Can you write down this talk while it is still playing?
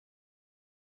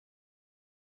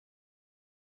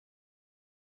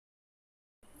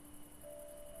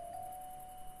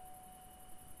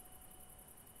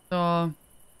So,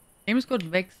 game is called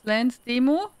Vexlands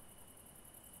Demo.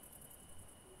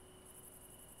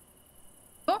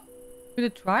 So, will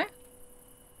it try?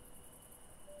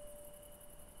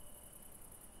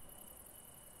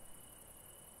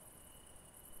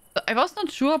 So, I was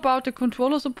not sure about the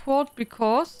controller support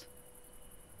because,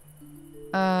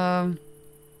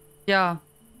 yeah,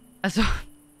 also,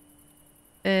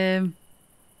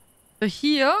 so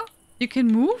here you can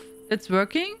move. That's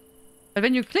working. But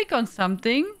when you click on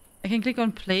something, I can click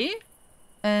on play,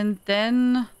 and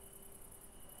then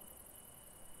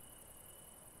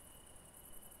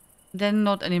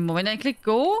not anymore. When I click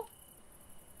go,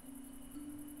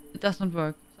 it does not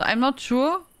work. So I'm not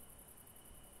sure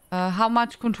how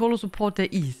much controller support there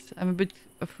is. I'm a bit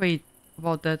afraid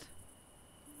about that.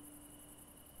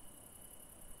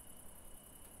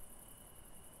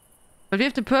 But we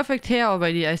have the perfect hair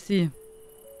already, I see.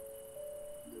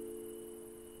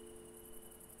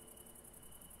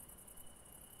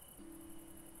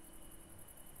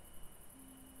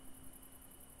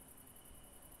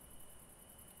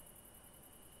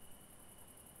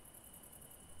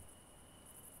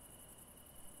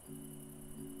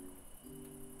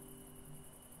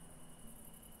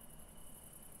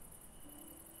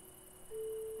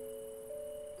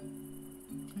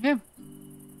 Okay.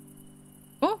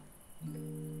 Oh.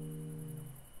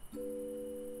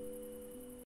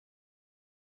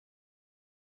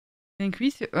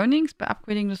 Increase your earnings by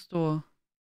upgrading the store.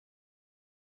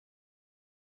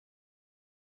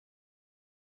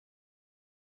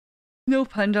 No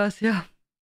pandas, yeah.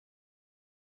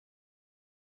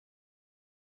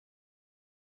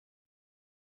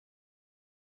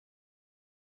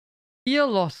 Fear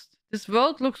lost. This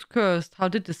world looks cursed. How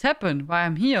did this happen? Why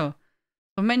I'm here?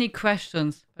 So many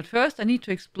questions. But first I need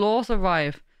to explore,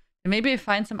 survive. And maybe I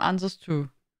find some answers too.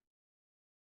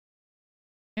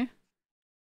 Okay.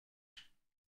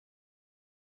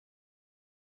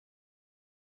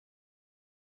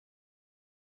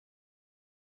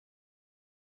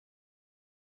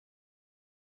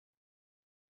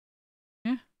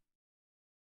 Yeah.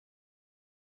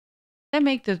 Did I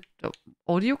make the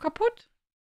audio kaputt?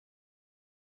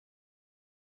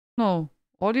 No.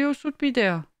 Audio should be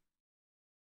there.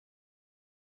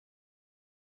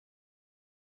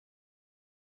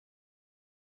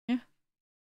 Yeah.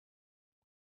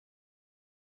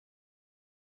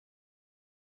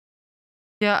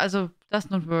 Yeah, also does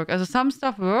not work. Also some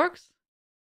stuff works.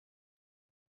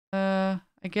 I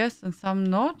guess, and some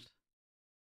not.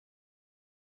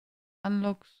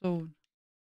 Unlock zone.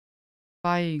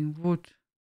 Buying wood.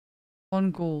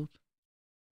 1 gold.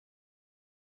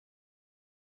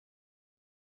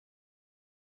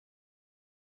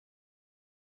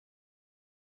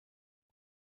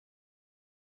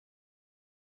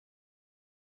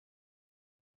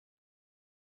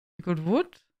 We got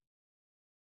wood.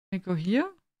 We go here.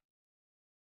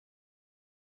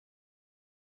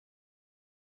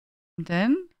 And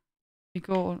then we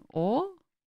go on all.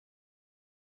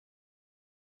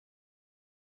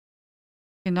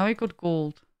 Okay, now we got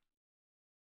gold.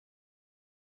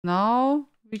 Now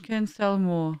we can sell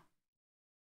more.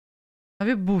 Now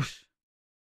we bush.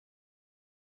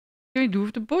 Can we do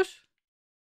with the bush?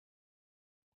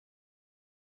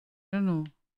 I don't know.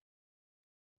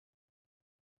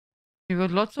 We got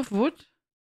lots of wood.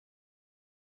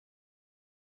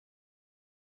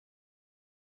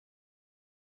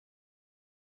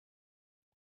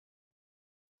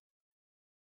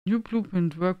 New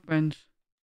blueprint workbench.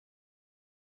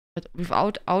 But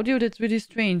without audio, that's really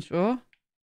strange, or?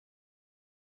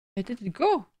 Where did it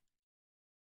go?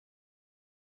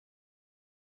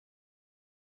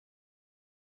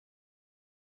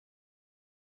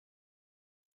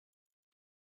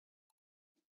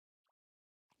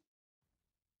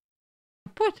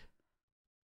 Kaput.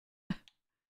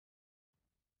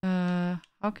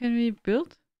 How can we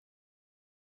build?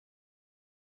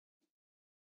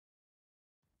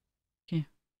 Okay.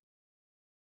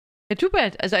 Yeah, too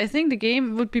bad. As I think the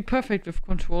game would be perfect with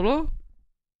controller.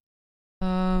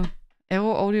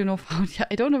 Arrow audio no found. Yeah,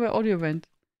 I don't know where audio went.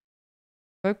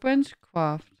 Workbench,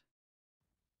 craft.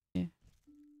 Okay.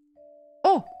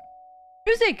 Oh!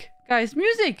 Music! Guys,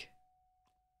 music!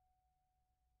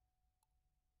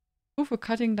 Move for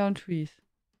cutting down trees.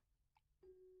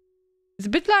 It's a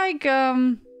bit like,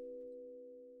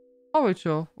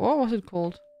 Orature. What was it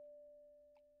called?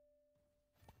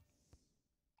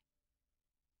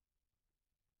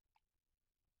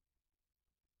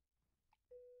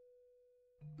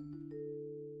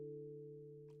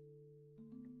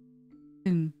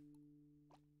 In.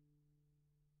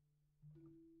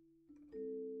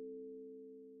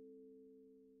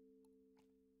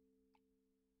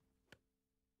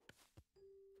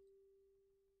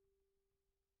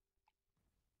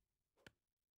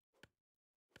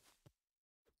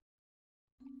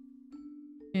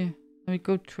 we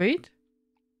go trade?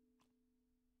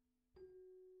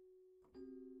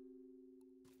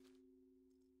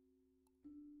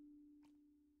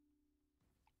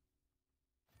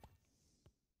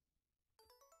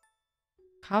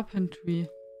 Carpentry.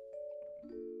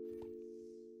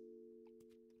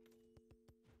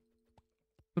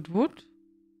 Good wood.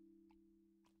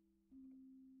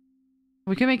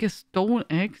 We can make a stone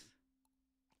axe.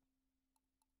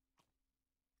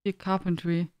 Here,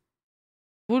 carpentry.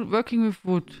 Wood, working with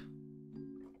wood.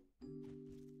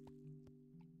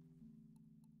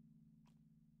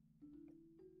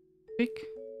 Big.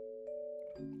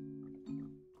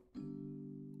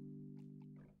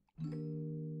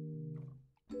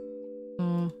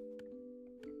 So.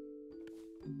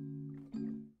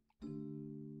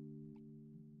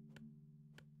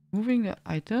 Moving the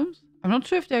items. I'm not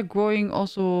sure if they're growing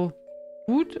also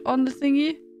food on the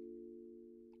thingy.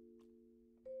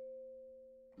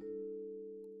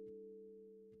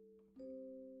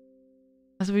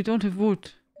 Also we don't have wood.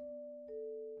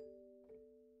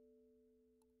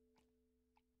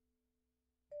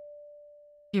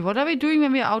 Okay, what are we doing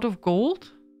when we're out of gold?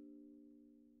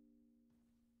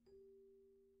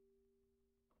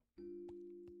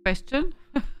 Question.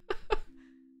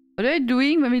 What are we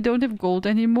doing when we don't have gold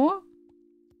anymore?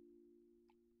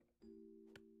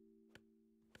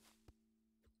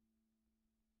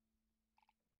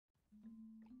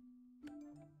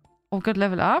 Oh, got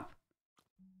level up?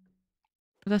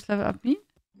 What does level up mean?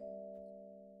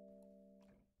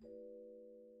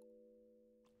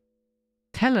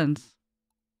 Talents.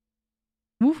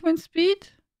 Movement speed.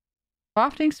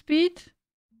 Crafting speed.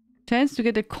 Chance to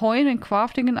get a coin when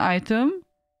crafting an item.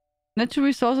 Natural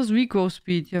resources regrow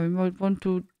speed. Yeah, we might want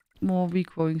to more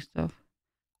regrowing stuff.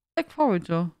 Like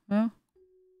forager, yeah.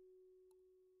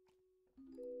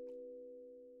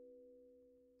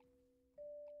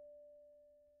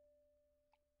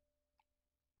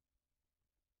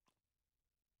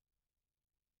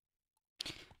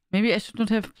 Maybe I should not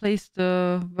have placed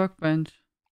the workbench.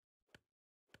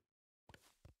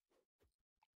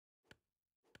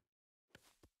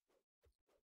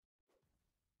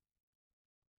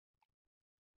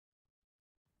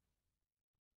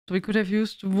 So we could have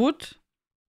used wood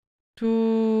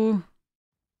to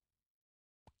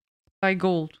buy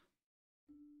gold.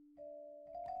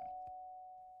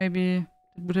 Maybe it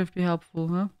would have been helpful,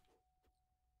 huh?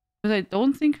 But I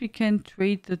don't think we can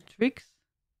trade the tricks.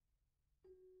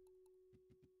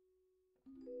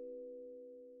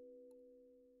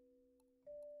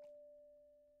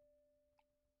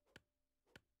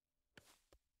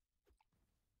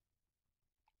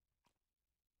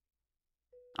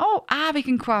 Oh, we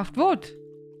can craft wood.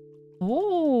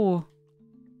 Oh.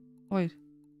 Wait.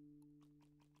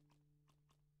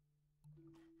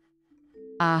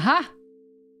 Aha.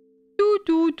 Do.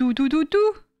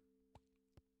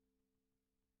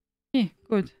 Okay,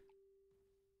 good.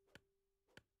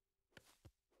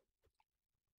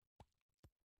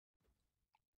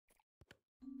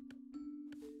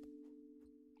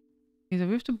 Okay, so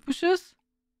with the bushes.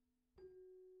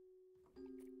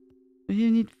 We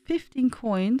need 15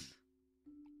 coins.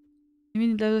 We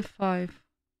need level 5.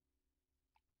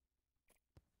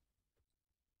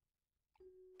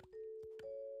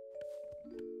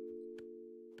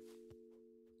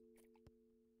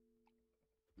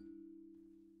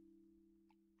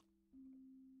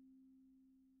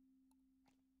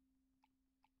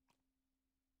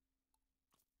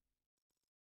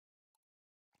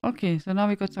 Okay, so now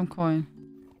we got some coin.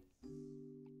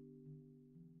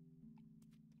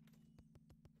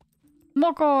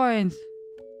 More coins!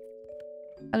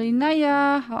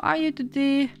 Alinaya, how are you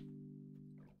today?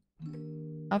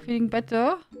 Are feeling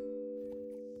better?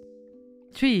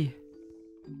 3.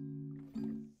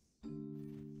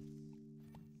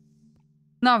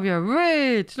 Now we are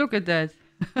rich! Look at that!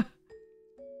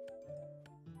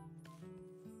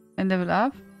 And level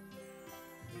up.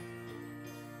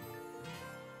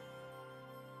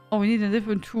 Oh, we need a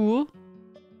different tool.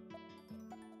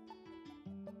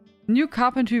 New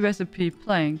carpentry recipe,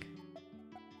 plank.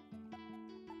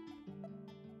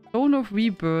 Zone of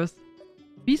rebirth.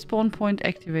 Respawn point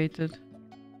activated.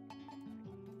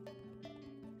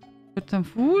 Got some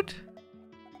food.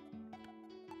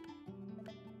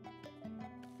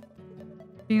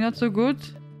 Not so good.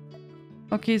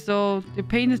 Okay, so the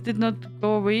pain did not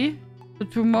go away. So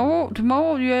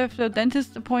tomorrow you have the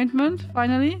dentist appointment,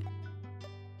 finally.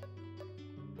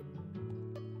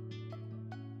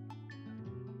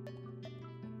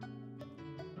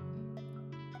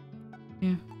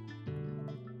 Yeah.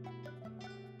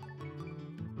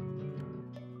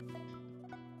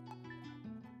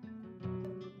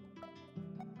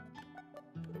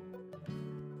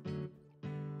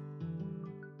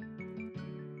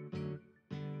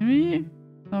 Can we?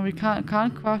 No, we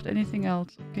can't craft anything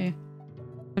else. Okay.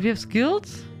 But we have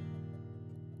skills?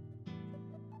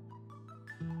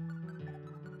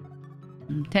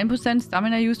 10%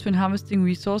 stamina used when harvesting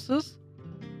resources.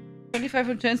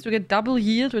 25% chance to get double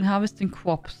yield when harvesting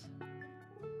crops.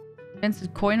 Chance to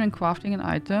coin when crafting an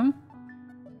item.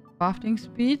 Crafting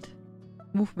speed.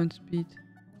 Movement speed.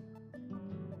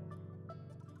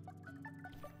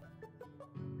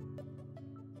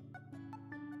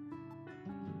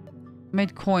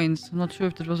 Made coins. I'm not sure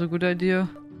if that was a good idea.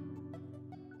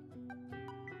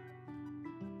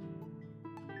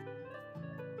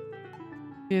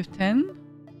 We have 10.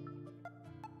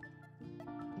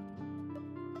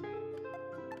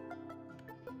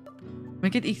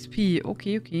 Make it XP.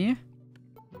 Okay, okay.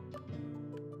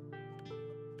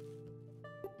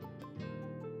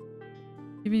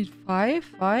 We need 5.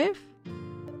 5?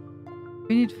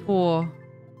 We need 4.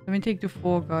 Let me take the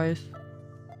 4, guys.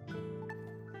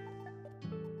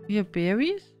 We have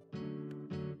berries?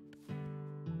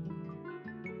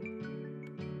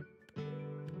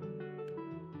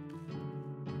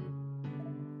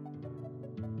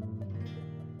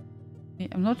 Okay,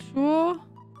 I'm not sure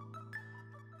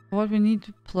what we need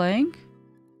to plank.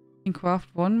 In craft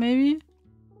 1 maybe?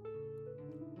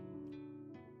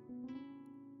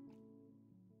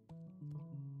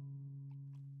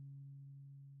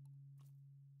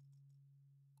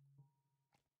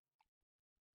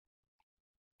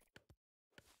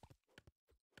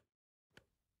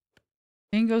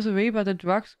 Pain goes away, but the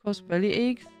drugs cause belly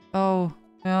aches. Oh,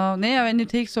 yeah. Yeah, when you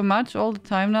take so much all the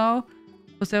time now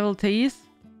for several days,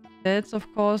 that's of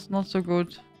course not so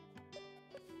good.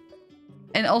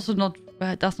 And also not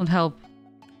does not help,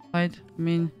 right? I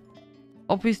mean,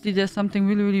 obviously there's something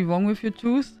really, really wrong with your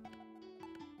tooth,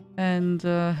 and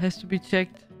has to be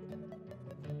checked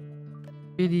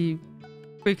really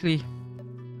quickly.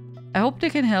 I hope they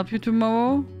can help you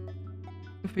tomorrow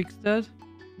to fix that.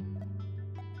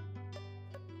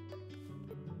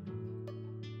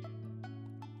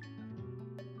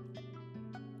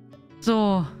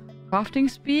 So, crafting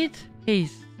speed,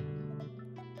 haste.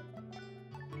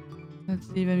 Let's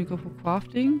see when we go for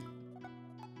crafting.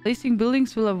 Placing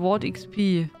buildings will award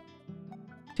XP.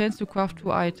 Chance to craft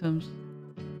 2 items.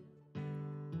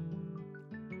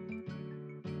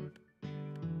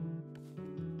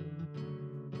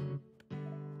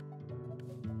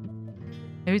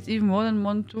 Maybe it's even more than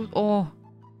 1 tooth. Oh.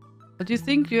 But do you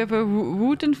think you have a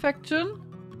root infection?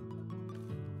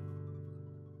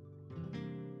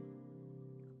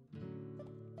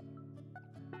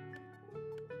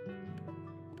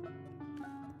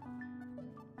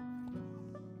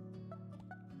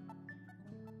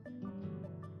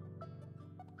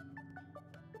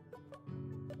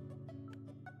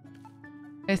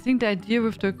 I think the idea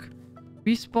with the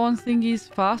respawn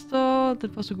thingies faster,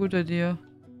 that was a good idea.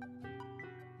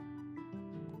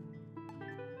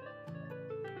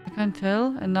 I can't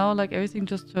tell, and now like everything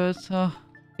just hurts.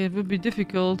 It would be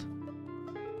difficult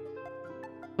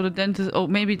for the dentist. Oh,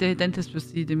 maybe the dentist will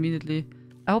see it immediately.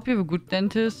 I hope you have a good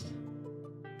dentist.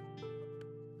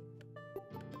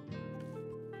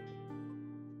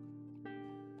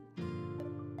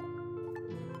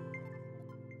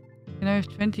 Can I have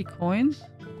 20 coins?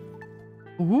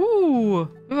 Ooh!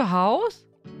 We have a house?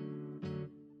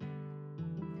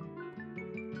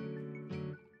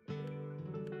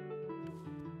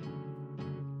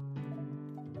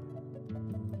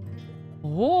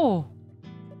 Oh!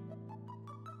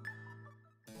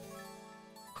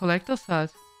 Collector's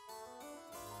hut.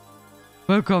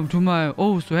 Welcome to my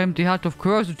oh so empty hut of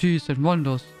curiosities and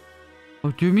wonders.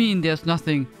 What do you mean there's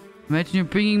nothing? Imagine you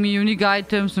bringing me unique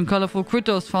items and colorful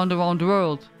critters found around the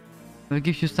world. I will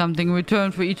give you something in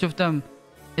return for each of them.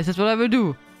 Yes, that's what I will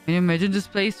do. Can you imagine this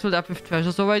place filled up with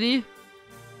treasures already?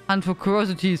 Hunt for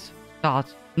curiosities.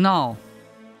 Start now.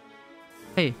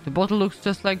 Hey, the bottle looks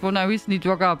just like one I recently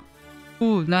dug up.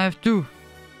 Cool, now I have 2.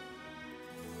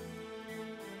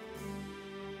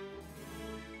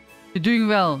 You're doing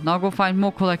well. Now go find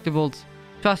more collectibles.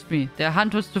 Trust me, there are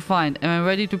hundreds to find, and I'm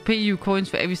ready to pay you coins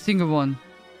for every single one.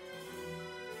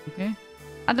 Okay.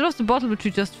 And there was the bottle which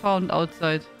we just found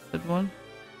outside. That one.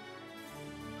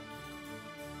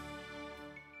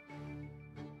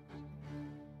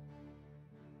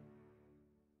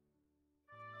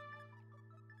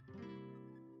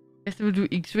 Guess we'll do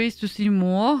X-rays to see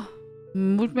more.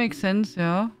 Would make sense,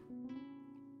 yeah.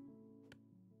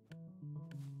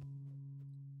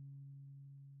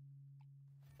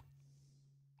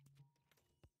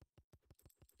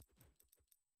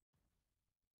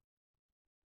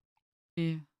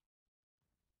 Okay.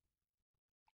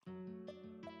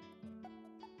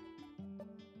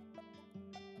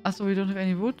 Achso, we don't have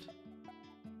any wood.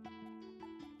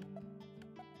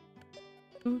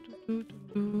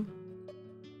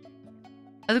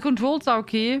 The controls are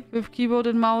okay with keyboard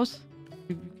and mouse.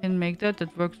 You can make that.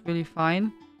 That works really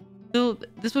fine. Still,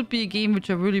 this would be a game which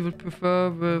I really would prefer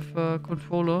with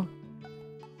controller.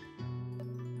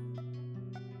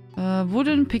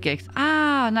 Wooden pickaxe.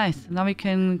 Ah, nice. Now we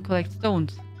can collect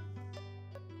stones.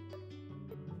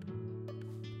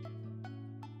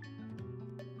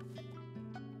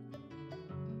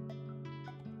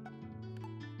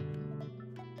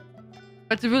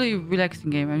 It's a really relaxing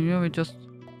game. And you know, we just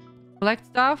collect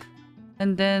stuff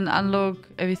and then unlock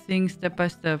everything step by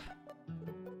step.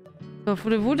 So for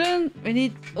the wooden, we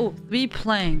need 3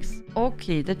 planks.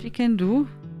 Okay, that we can do.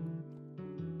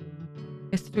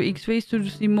 Yes, to X-rays to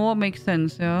see more makes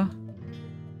sense, yeah.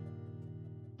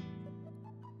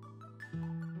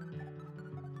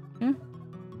 Yeah.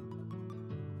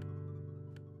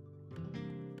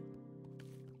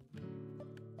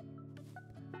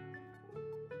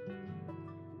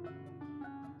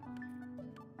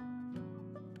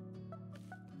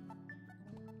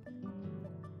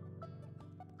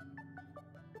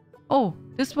 Oh,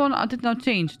 this one did not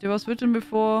change. There was written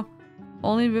before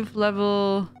only with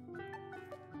level...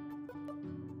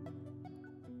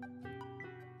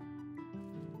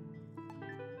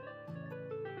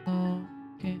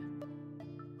 Okay.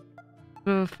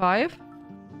 Level 5.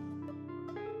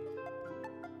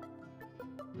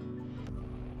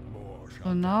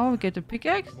 So now we get a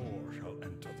pickaxe.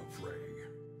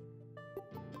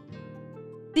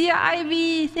 Dear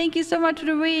Ivy, thank you so much for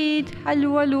the raid.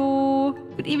 Hello, hello.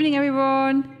 Good evening,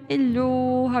 everyone.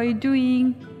 Hello, how are you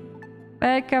doing?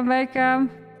 Welcome, welcome.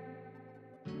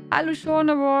 Hello,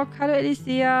 Shaunarock. Hello,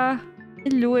 Alicia.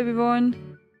 Hello,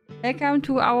 everyone. Welcome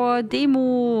to our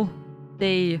demo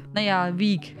day. Naja,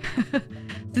 week.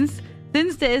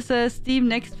 since there is a Steam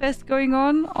Next Fest going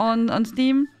on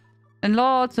Steam, and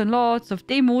lots of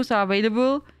demos are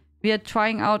available, we are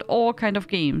trying out all kind of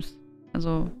games.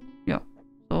 Also, yeah.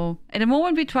 So at the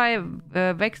moment we try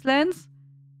Vexlands.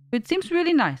 It seems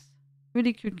really nice.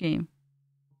 Really cute game.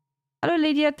 Hello,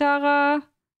 Lady Atara.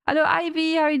 Hello,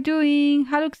 Ivy. How are you doing?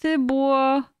 Hello,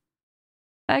 Xilbor.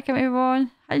 Welcome,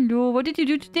 everyone. Hello. What did you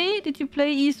do today? Did you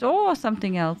play ESO or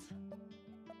something else?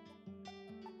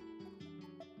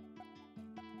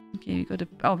 Okay, we got the...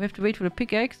 Oh, we have to wait for the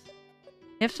pickaxe.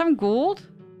 You have some gold?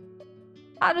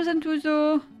 Hello,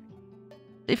 Santuso.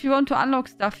 If you want to unlock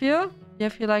stuff here, you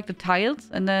have here like the tiles,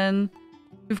 and then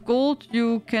with gold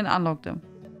you can unlock them.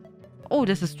 Oh,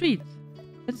 there's a street.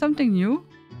 That's something new.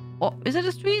 Oh, is it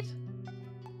a street?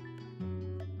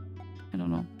 I don't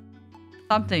know.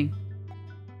 Something.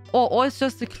 Or it's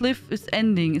just the cliff is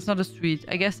ending. It's not a street.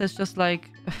 I guess that's just like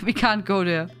we can't go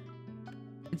there.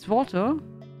 It's water.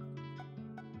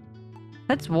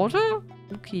 That's water?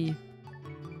 Okay.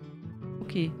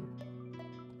 Okay.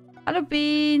 Hello,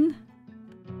 Bean.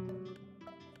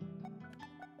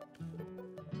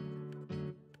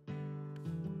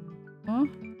 Huh?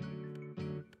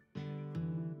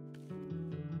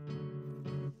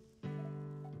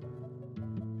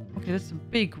 Okay, that's a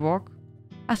big rock.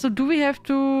 Ah, so do we have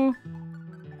to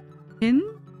pin?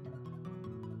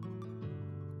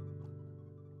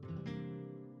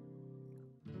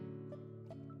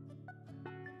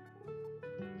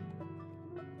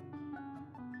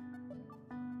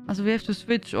 Also we have to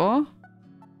switch, or?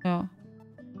 Yeah.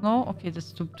 No? Okay,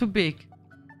 that's too big.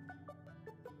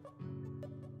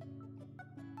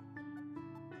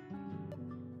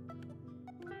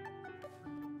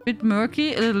 Bit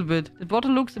murky, a little bit. The water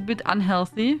looks a bit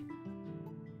unhealthy.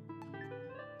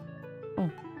 Oh.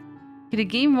 Okay, the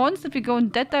game wants that we go in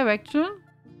that direction.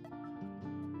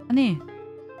 Ah, nee.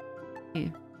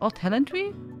 Okay. Or talent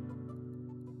tree?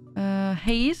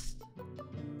 Haste.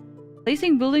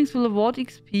 Placing buildings will award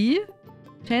XP.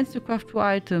 Chance to craft 2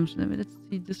 items. Let's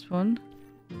see this one.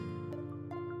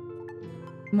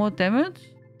 More damage.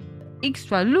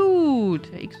 Extra loot.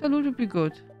 Extra loot would be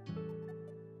good.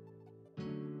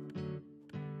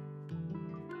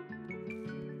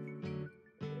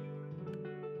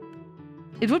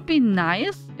 It would be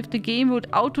nice if the game would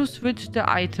auto-switch the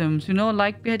items, you know,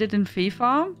 like we had it in Fae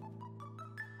Farm.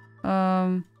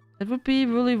 That would be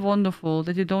really wonderful,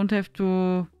 that you don't have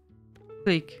to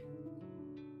click.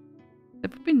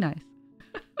 That would be nice.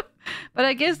 But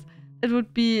I guess it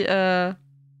would be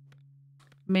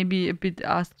maybe a bit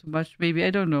asked too much, maybe,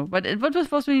 I don't know. But it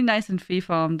was really nice in Fae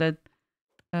Farm that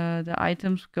the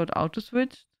items got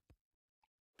auto-switched.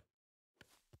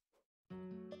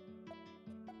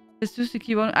 Let's use the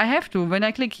keyboard. I have to. When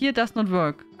I click here, it does not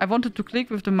work. I wanted to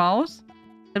click with the mouse.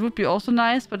 That would be also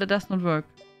nice, but it does not work.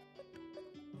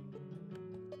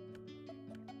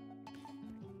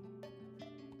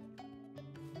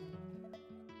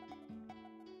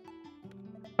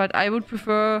 but I would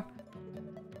prefer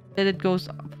that it goes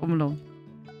from alone.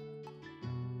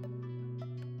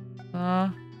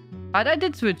 But I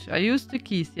did switch. I used the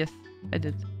keys. Yes, I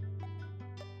did.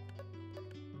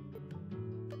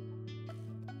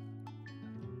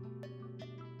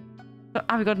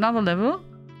 Ah, we got another level.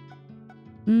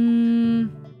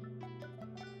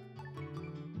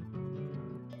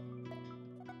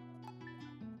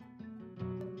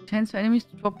 Chance for enemies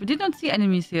to drop. We did not see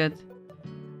enemies yet.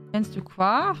 Chance to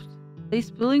craft. Place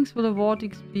buildings with a ward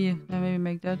XP. Yeah, maybe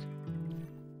make that.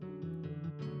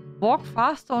 Walk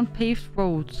faster on paved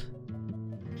roads.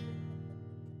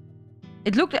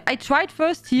 It looked... I tried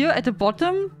first here at the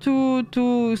bottom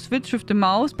to switch with the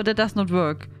mouse, but that does not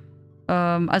work.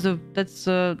 Also, that's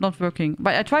not working.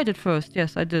 But I tried it first.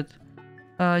 Yes, I did.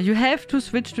 You have to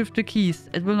switch with the keys.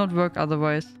 It will not work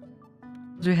otherwise.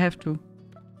 So you have to.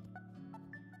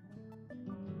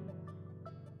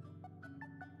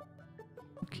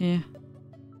 Okay.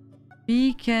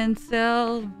 We can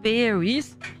sell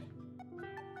berries.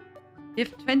 We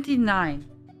have 29.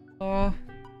 So...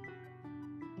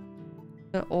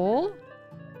 all.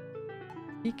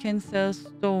 We can sell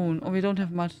stone. Oh, we don't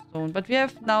have much stone. But we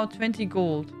have now 20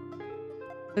 gold.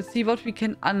 Let's see what we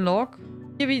can unlock.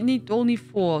 Here we need only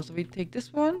 4. So we take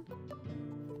this one.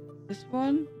 This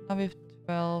one. Now we have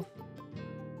 12.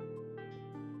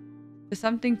 There's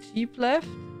something cheap left.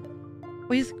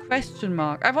 Oh, here's question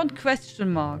mark. I want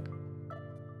question mark.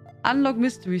 Unlock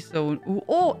mystery zone. Ooh,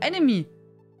 oh, enemy.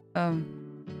 Uh-oh.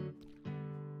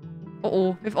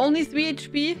 We have only 3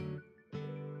 HP.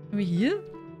 Can we heal?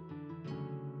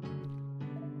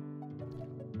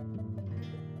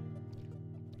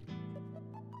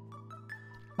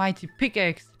 Mighty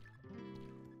pickaxe.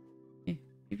 Okay.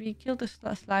 We killed the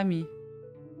slimy.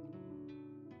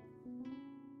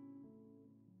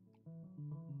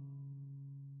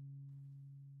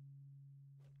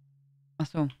 Ach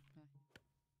so.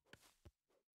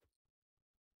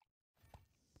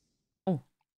 Oh.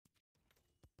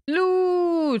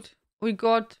 Loot! We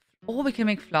got... Oh, we can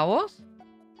make flowers?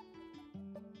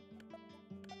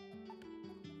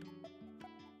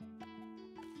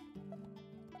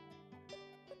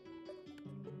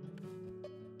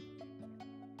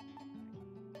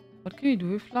 What can we do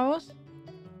with flowers?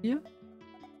 Here?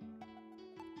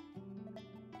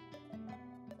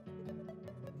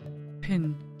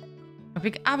 Pin.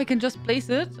 We can just place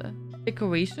it.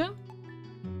 Decoration.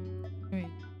 Wait.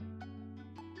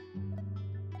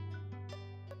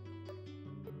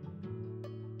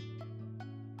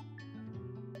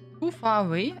 Too far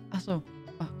away? Achso.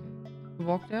 Ah, you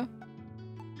walk there.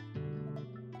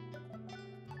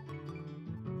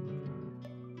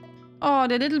 Oh,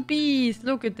 the little bees.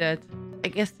 Look at that. I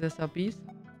guess those are bees.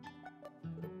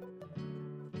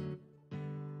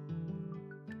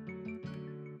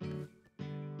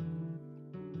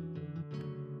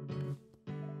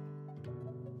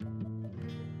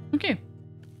 Okay.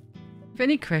 Have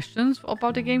any questions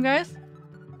about the game, guys?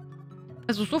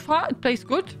 So far it plays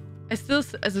good.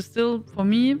 Still, for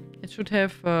me, it should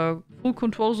have full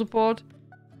control support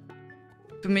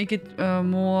to make it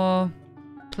more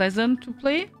pleasant to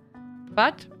play.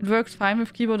 But it works fine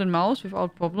with keyboard and mouse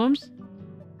without problems.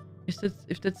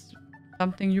 If that's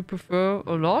something you prefer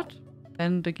a lot,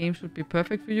 then the game should be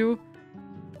perfect for you.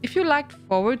 If you liked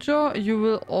Forager, you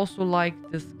will also like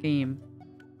this game.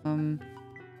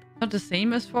 Not the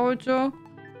same as Forager.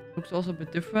 Looks also a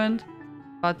bit different.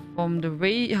 But from the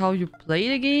way how you play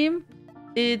the game,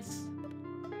 it's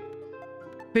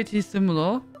pretty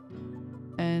similar.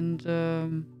 And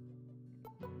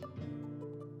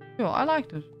yeah, I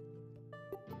liked it.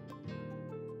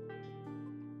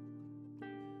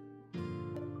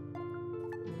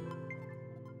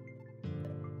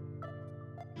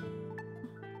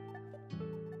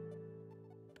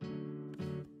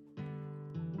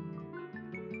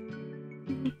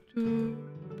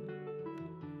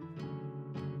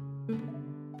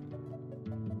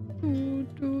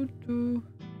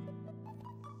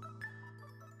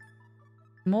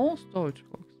 More storage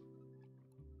box.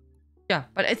 Yeah,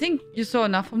 but I think you saw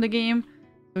enough from the game.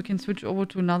 So we can switch over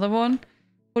to another one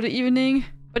for the evening.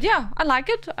 But yeah, I like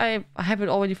it. I have it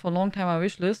already for a long time on my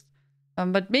wish list.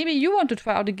 But maybe you want to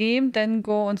try out the game, then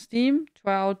go on Steam,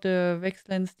 try out the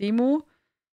Vexlands Demo,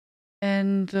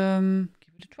 and give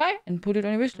it a try and put it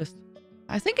on your wish list.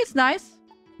 I think it's nice.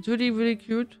 It's really, really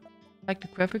cute. I like the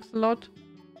graphics a lot.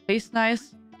 Plays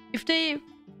nice. If they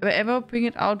ever bring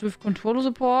it out with controller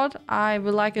support, I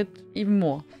will like it even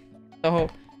more. So,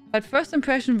 but first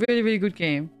impression, really, really good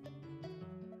game.